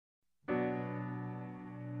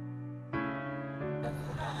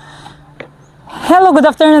Hello, good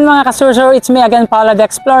afternoon mga kasursur. It's me again, Paula the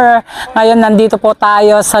Explorer. Ngayon nandito po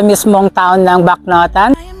tayo sa mismong town ng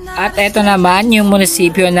Bacnotan. At ito naman yung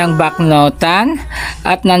munisipyo ng Bacnotan.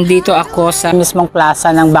 At nandito ako sa mismong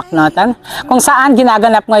plaza ng Bacnotan, kung saan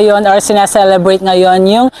ginaganap ngayon or sinaselebrate ngayon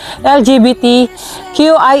yung LGBTQIA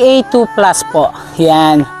 2+ po.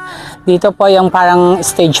 Yan. Dito po yung parang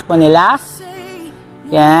stage po nila.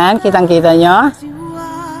 Yan, kitang-kita nyo.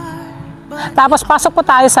 Tapos pasok po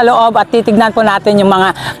tayo sa loob at titignan po natin yung mga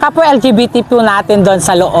kapwa LGBT po natin doon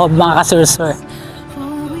sa loob, mga kasursur.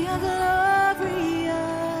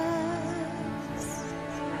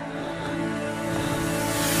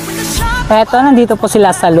 Eto, nandito po sila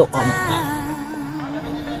sa loob.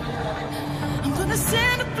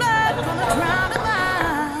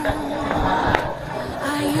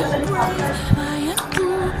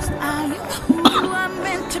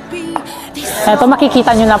 Eto,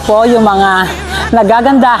 makikita nyo na po yung mga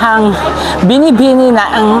nagagandahang binibini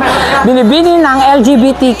ng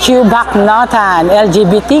LGBTQ Bacnotan,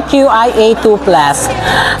 LGBTQIA 2+.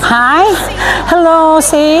 Hi! Hello,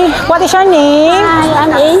 say, what is your name? Hi,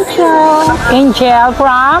 I'm Angel. Angel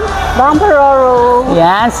from? Baroro.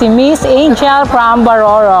 Yan, si Miss Angel from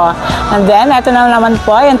Baroro. And then, eto na naman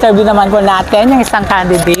po, interview naman po natin yung isang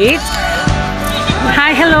candidate.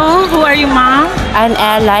 Hi, hello. Who are you, ma'am? I'm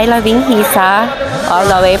Laila Vinghisa, all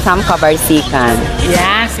the way from Cabarsican.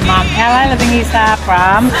 Yeah, si Ma'am Ella Labingisa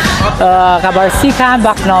from Cabarsican,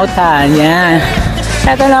 Bacnotan. Yan.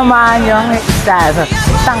 Ito naman yung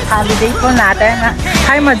isang candidate po natin.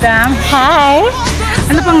 Hi, madam. Hi.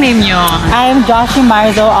 Ano pang name nyo? I'm Joshi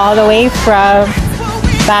Marzo, all the way from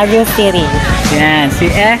Baguio City. Yan,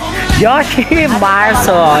 si Joshi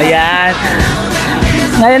Marzo. Yan.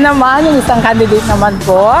 Ngayon naman, yung isang candidate naman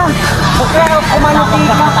po.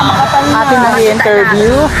 Atin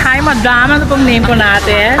nag-interview. Hi, madam. Ano pong name po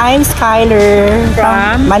natin? I'm Skyler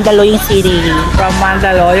from Mandaluyong City. From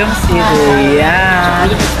Mandaluyong City.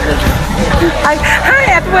 Yan. Ay,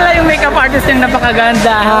 hi! At wala yung makeup artist yung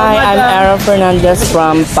napakaganda. Hi, I'm Aaron Fernandez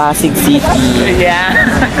from Pasig City. Yeah.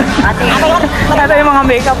 Ito yung mga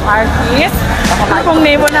makeup artist. Ano pong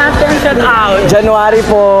name po natin? Shout out. January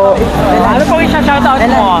po. Ano pong shout out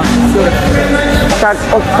mo? Shout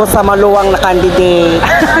out po sa maluwang na candidate.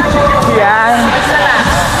 Yan.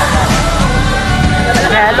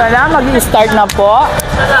 Ito na, mag-i-start na po.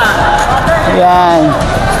 Yan.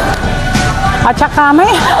 At saka may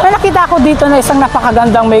nakita ko dito na isang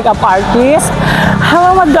napakagandang makeup artist.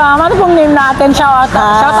 Hello, madam. Ano pong name natin? Shout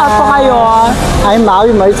out po kayo. I'm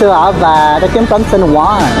Maui Marcelava. I came from San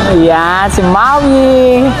Juan. Yan, si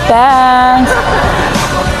Maui. Thanks.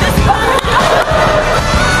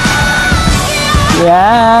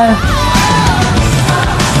 Yan.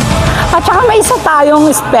 At saka may isa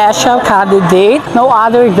tayong special candidate. No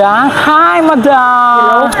other than, hi,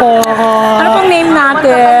 madam. Hello po. Ano pong name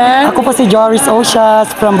natin? Ako po si Joris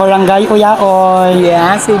Osias from Barangay Uyaoy.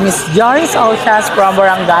 Yan, si Miss Joris Osias from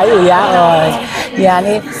Barangay Uyaoy. Yan,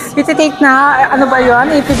 iti-take na, ano ba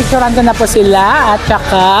yun? Ipipicturean ko na po sila. At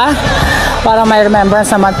saka, para may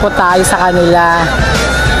remembrance naman po tayo sa kanila.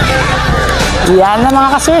 Yan na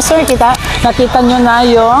mga kasursur, nakita nyo na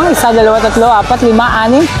yung 1, 2, 3, 4,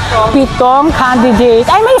 5, 6, 7 candidate.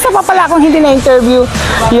 Ay, may isa pa pala akong hindi na-interview.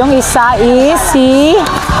 Yung isa is si...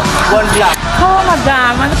 One Black. Oh,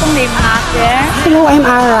 madam. Ano pong name natin? Hello, I'm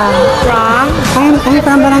Ara. From? I'm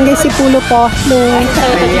from Barangay Sipulo po.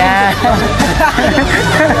 Ayan.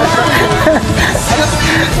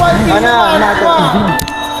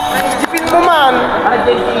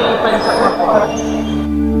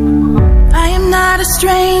 I am not a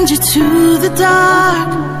stranger to the dark.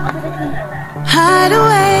 Hide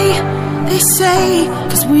away, they say,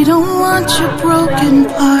 'cause we don't want your broken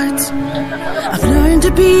parts. I've learned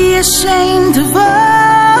to be ashamed of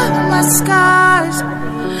all my scars.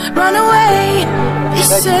 Run away, they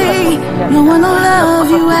say, no one will love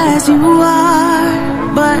you as you are.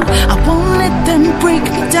 But I won't let them break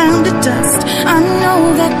me down to dust. I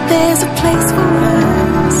know that there's a place for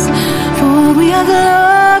us, for we are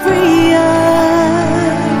glorious.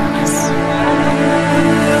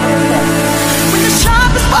 When the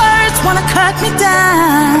sharpest words wanna cut me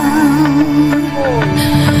down,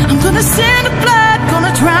 I'm gonna send the blood,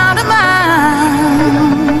 gonna drown them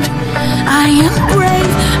out. I am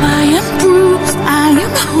brave, I am bruised, I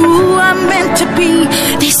am who I'm meant to be.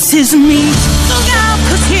 This is me. Look out,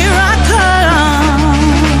 'cause here I come,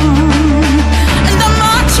 and I'm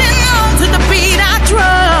marching on to the beat I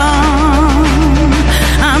drum.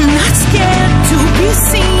 I'm not scared to be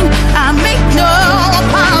seen, I make no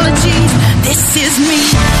apologies. This is me.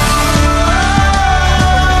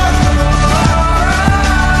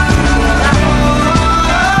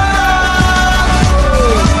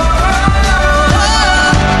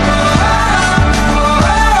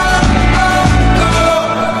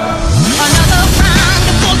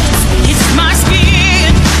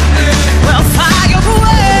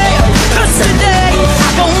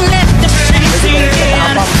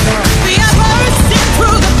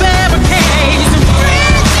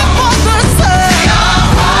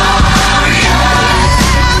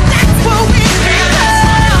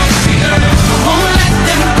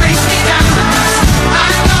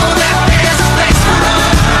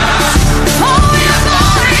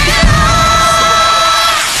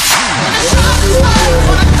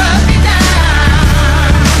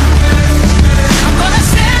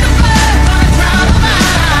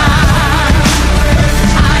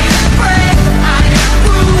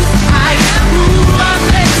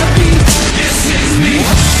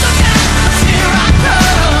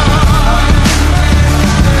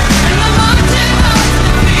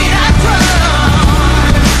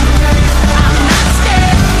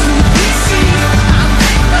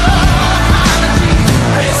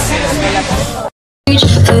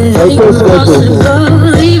 Everything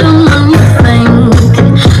possible, even when you think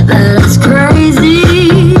that it's crazy.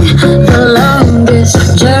 The longest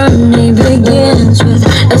journey begins with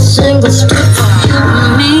a single step for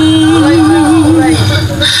me.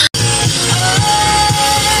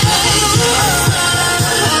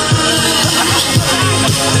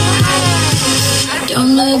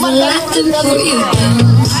 Don't ever let them put you down.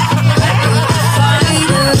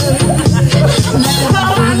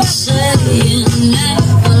 Never be saying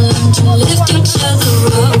never learn to lift each other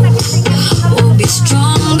up. We'll be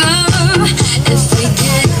stronger if we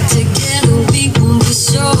get together. We will be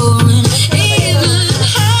soaring even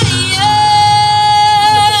higher.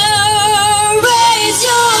 Raise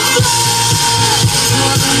your flag to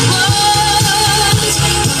the ones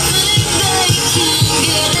who think they can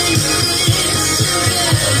get it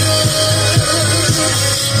together.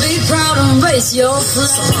 Be proud and raise your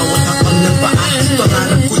flag.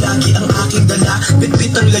 Pangarap ko lagi ang aking dala.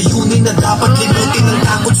 Bitbit ang layunin na dapat limutin ang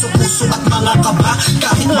takot sa puso at mga kaba.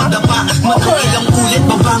 Kahit madapa, ilang ulit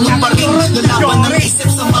mabangon pa rin. Lalaban ng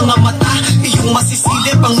isip sa mga mata. Iyong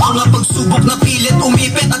masisilip ang mga pagsubok na pilit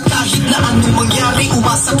umipit. At kahit na anong mangyari,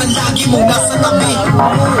 umasa ka lagi mong nasa tabi.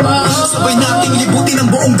 Sabay nating libutin ang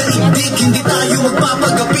buong daigdig. Hindi tayo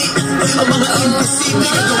magpapagabi. Ang mga imposible,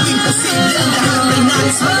 gawing posible. Ang lahat ay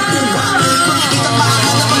nais matutuwa. Makikita pa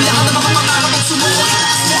agad na pang lahat ng mga pangarap at sumuko.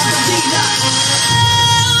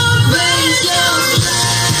 Raise your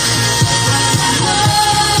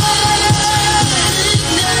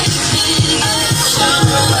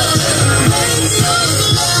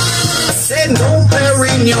I said no,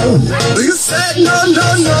 Perignon. You said no, no,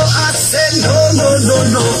 no. I said no, no, no,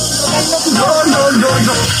 no. No, no, no,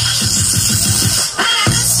 no.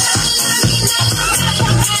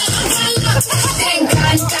 Te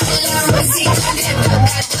encanta la música, te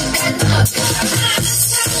toca, toca, toca.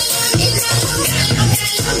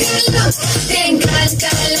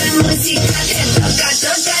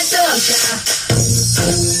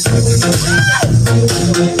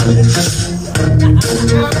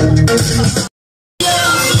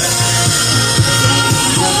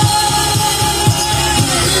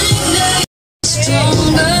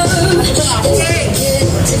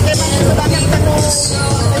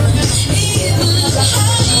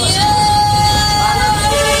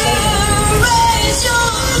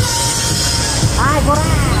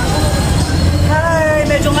 Ay,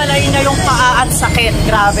 medyo malayin na yung paa at sakit.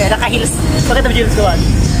 Grabe, naka-heels. Bakit ang heels ko?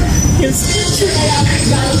 Heels.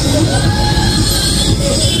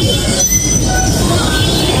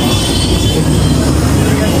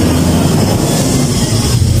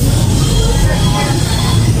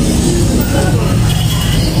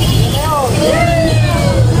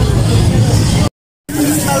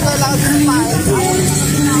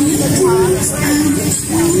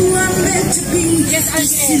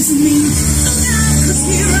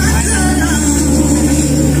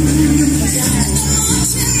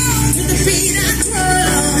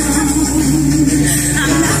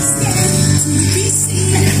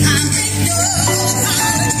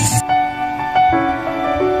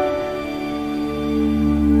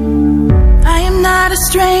 Not a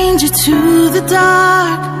stranger to the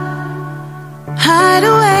dark. Hide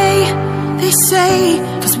away, they say,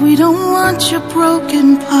 'cause we don't want your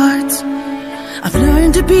broken parts. I've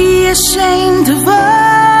learned to be ashamed of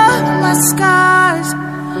all my scars.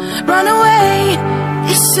 Run away,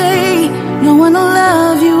 they say, no one will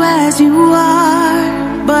love you as you are.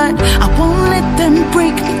 But I won't let them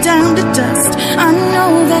break me down to dust. I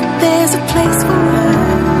know that there's a place for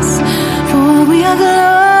us, for we are glorious.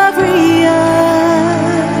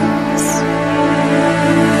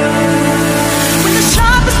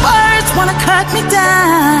 Wanna cut me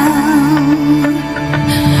down,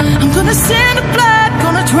 I'm gonna send a blood,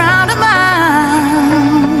 gonna drown them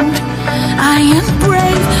out. I am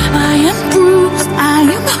brave, I am bruised,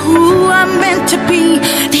 I am who I'm meant to be.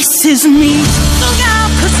 This is me. Look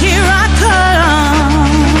out, 'cause here I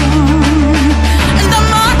come, and I'm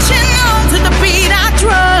marching on to the beat I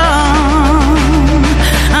drum.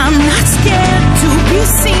 I'm not scared to be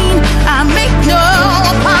seen, I make no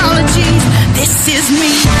apologies. This is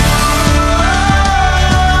me.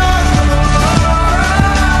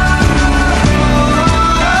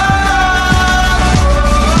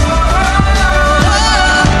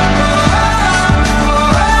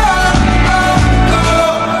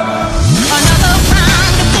 Another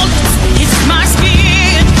round of bullets hits my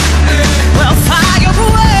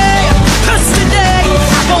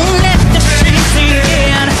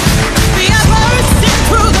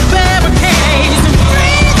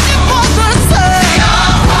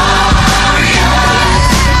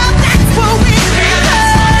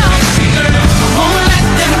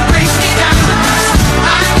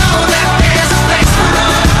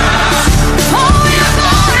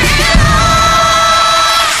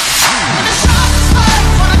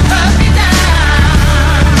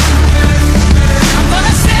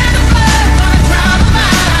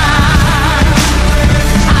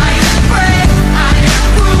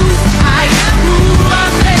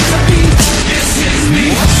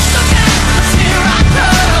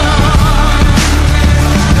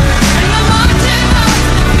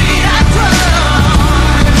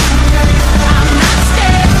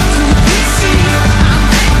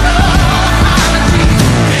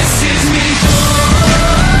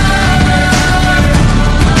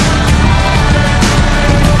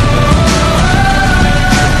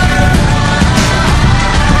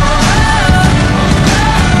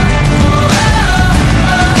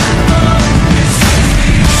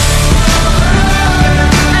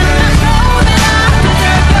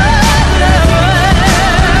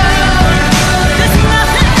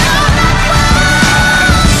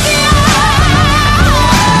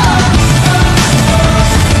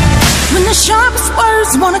sharpest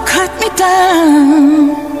words wanna cut me down.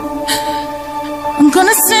 I'm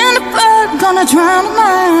gonna send the blood, gonna drown a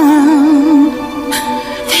mind.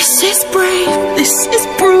 This is brave, this is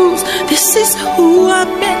bruised, this is who I'm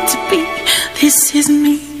meant to be. This is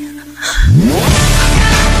me.